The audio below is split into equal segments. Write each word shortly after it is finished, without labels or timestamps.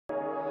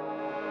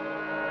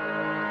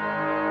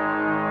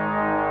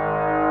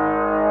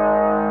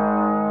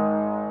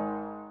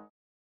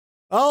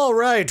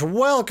Alright,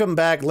 welcome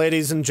back,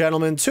 ladies and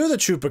gentlemen, to the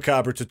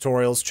Chupacabra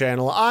Tutorials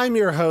channel. I'm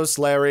your host,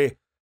 Larry,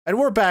 and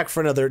we're back for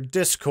another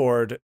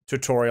Discord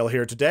tutorial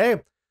here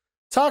today,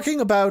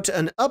 talking about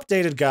an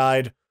updated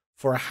guide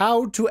for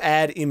how to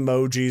add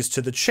emojis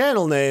to the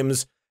channel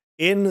names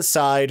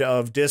inside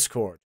of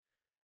Discord.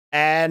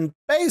 And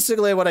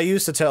basically what I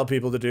used to tell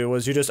people to do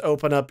was you just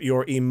open up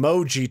your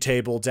emoji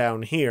table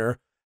down here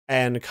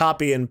and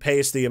copy and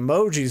paste the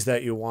emojis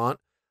that you want.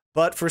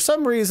 But for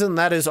some reason,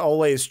 that is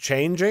always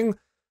changing.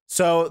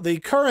 So the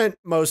current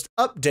most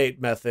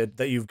update method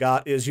that you've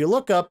got is you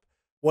look up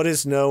what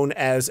is known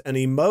as an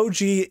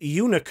emoji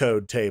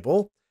Unicode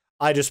table.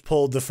 I just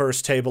pulled the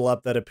first table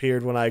up that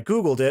appeared when I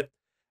Googled it.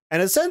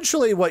 And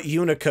essentially what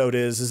Unicode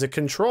is it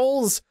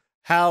controls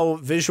how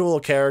visual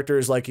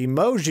characters like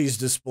emojis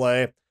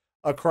display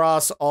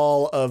across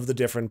all of the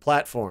different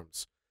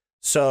platforms.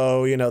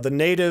 So, you know, the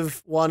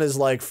native one is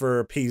like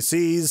for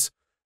PCs.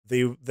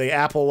 The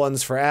Apple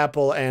one's for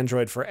Apple,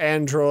 Android for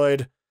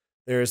Android.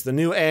 There's the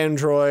new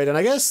Android, and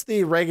I guess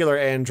the regular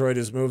Android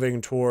is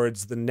moving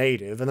towards the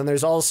native. And then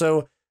there's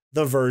also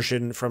the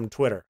version from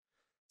Twitter.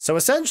 So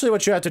essentially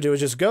what you have to do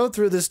is just go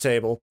through this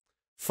table,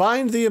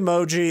 find the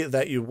emoji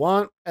that you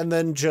want, and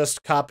then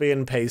just copy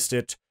and paste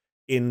it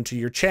into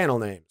your channel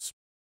names.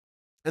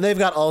 And they've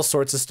got all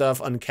sorts of stuff,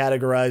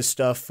 uncategorized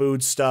stuff,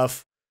 food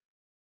stuff,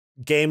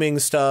 gaming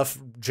stuff,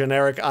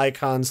 generic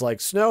icons like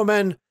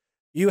snowmen.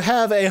 You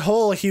have a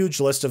whole huge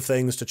list of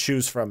things to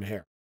choose from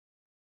here.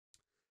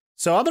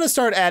 So I'm going to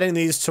start adding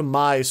these to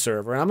my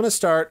server. And I'm going to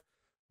start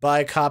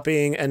by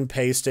copying and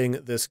pasting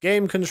this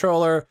game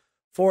controller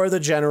for the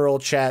general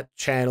chat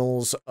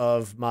channels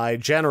of my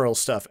general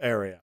stuff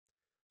area.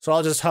 So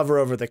I'll just hover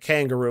over the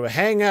kangaroo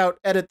hangout,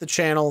 edit the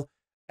channel,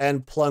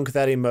 and plunk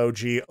that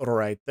emoji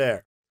right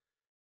there.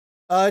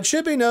 It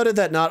should be noted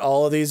that not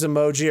all of these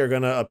emoji are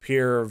going to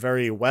appear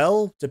very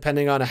well,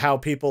 depending on how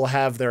people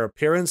have their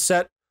appearance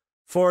set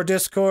for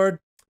Discord,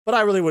 but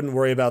I really wouldn't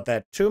worry about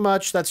that too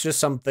much. That's just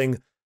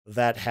something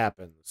that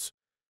happens.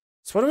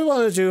 So what do we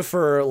want to do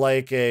for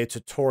like a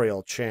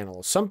tutorial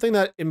channel? Something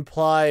that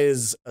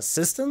implies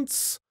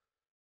assistance?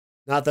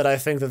 Not that I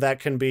think that that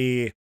can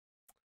be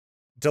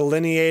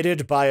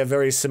delineated by a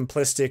very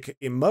simplistic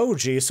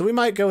emoji, so we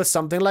might go with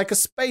something like a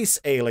space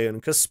alien,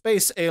 because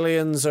space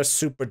aliens are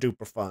super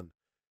duper fun.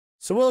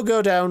 So we'll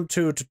go down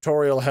to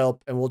tutorial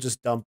help and we'll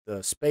just dump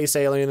the space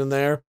alien in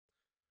there.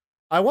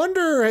 I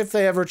wonder if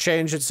they ever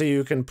change it so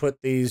you can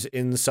put these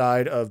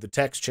inside of the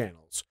text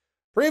channels.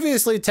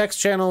 Previously,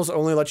 text channels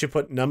only let you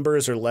put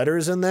numbers or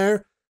letters in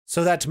there,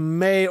 so that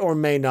may or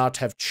may not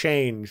have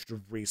changed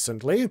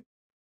recently.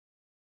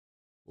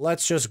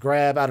 Let's just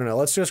grab, I don't know,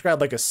 let's just grab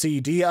like a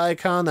CD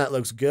icon. That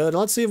looks good.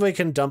 Let's see if we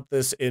can dump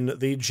this in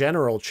the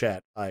general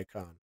chat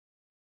icon.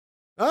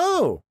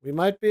 Oh, we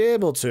might be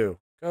able to.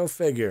 Go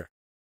figure.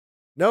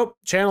 Nope,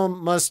 channel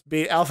must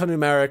be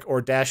alphanumeric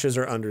or dashes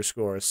or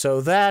underscores.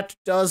 So that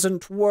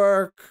doesn't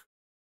work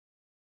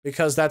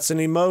because that's an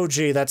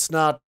emoji. That's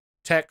not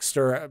text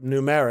or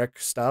numeric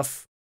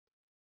stuff.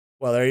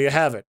 Well, there you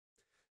have it.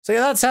 So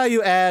yeah, that's how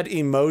you add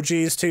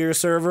emojis to your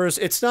servers.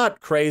 It's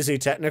not crazy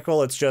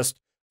technical. It's just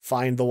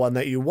find the one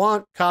that you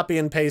want, copy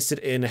and paste it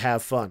in,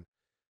 have fun.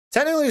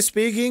 Technically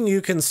speaking,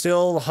 you can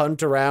still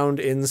hunt around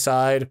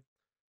inside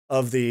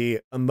of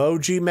the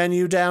emoji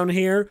menu down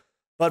here.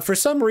 But for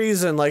some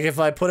reason, like if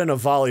I put in a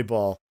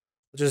volleyball,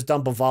 I'll just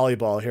dump a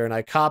volleyball here and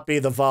I copy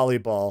the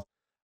volleyball,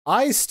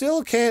 I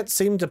still can't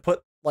seem to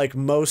put like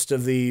most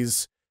of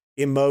these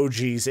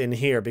emojis in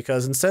here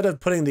because instead of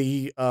putting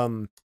the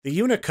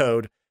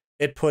Unicode,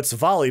 it puts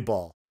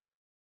volleyball.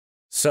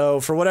 So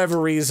for whatever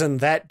reason,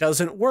 that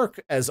doesn't work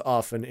as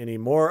often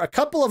anymore. A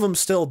couple of them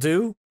still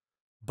do,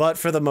 but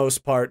for the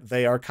most part,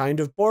 they are kind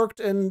of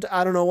borked and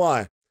I don't know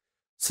why.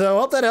 So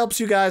I hope that helps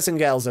you guys and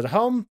gals at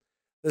home.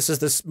 This is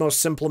the most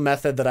simple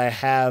method that I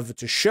have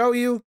to show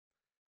you.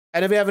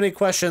 And if you have any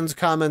questions,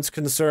 comments,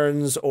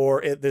 concerns,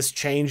 or this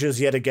changes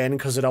yet again,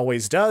 because it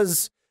always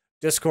does,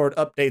 Discord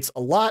updates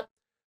a lot,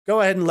 go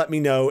ahead and let me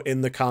know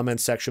in the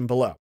comments section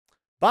below.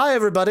 Bye,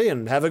 everybody,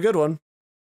 and have a good one.